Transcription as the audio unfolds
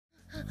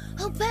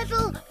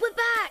Petal, we're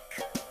back!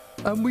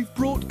 And we've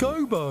brought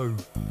Gobo.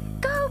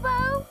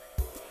 Gobo!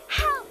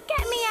 Help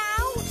get me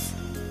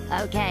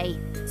out! Okay,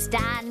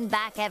 stand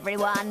back,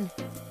 everyone.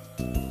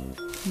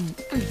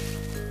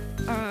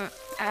 I'm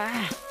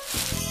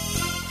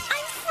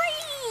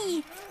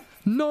free!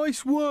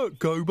 Nice work,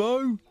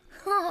 Gobo.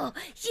 Oh,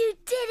 you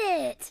did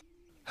it!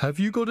 Have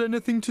you got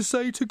anything to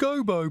say to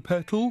Gobo,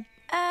 Petal?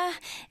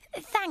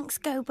 Thanks,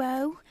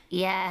 Gobo.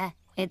 Yeah,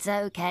 it's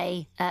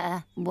okay.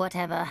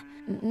 Whatever.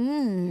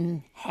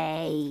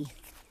 Hey.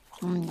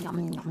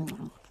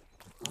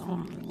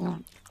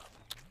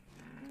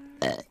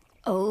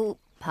 Oh,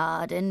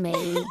 pardon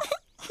me.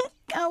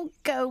 Oh,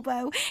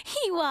 Gobo,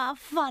 you are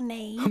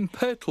funny. And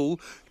Petal,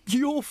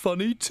 you're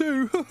funny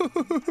too.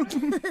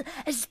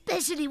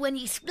 Especially when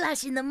you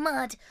splash in the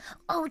mud.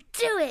 Oh,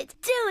 do it!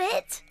 Do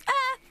it!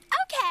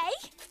 Okay.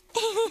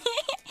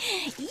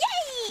 Yay!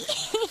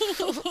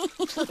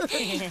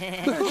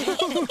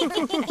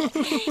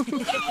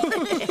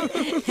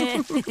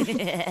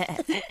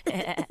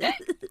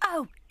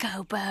 Oh,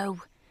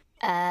 Gobo.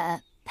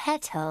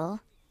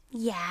 Petal,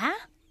 Yeah?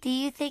 do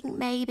you think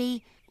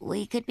maybe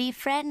we could be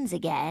friends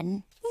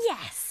again?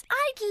 Yes,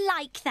 I'd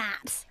like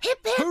that. Hip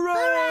hip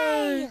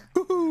Hooray!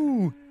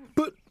 Woohoo!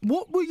 But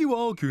what were you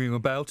arguing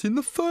about in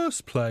the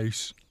first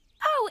place?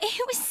 Oh, it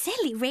was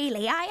silly,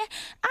 really. I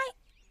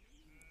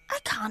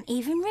can't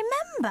even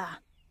remember.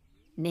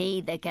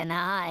 Neither can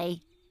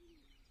I.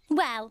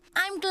 Well,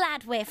 I'm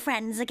glad we're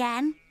friends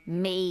again.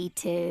 Me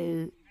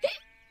too.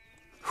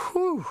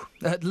 Whew,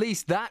 at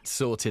least that's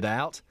sorted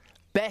out.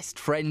 Best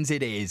friends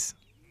it is.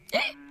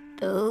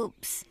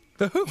 Oops.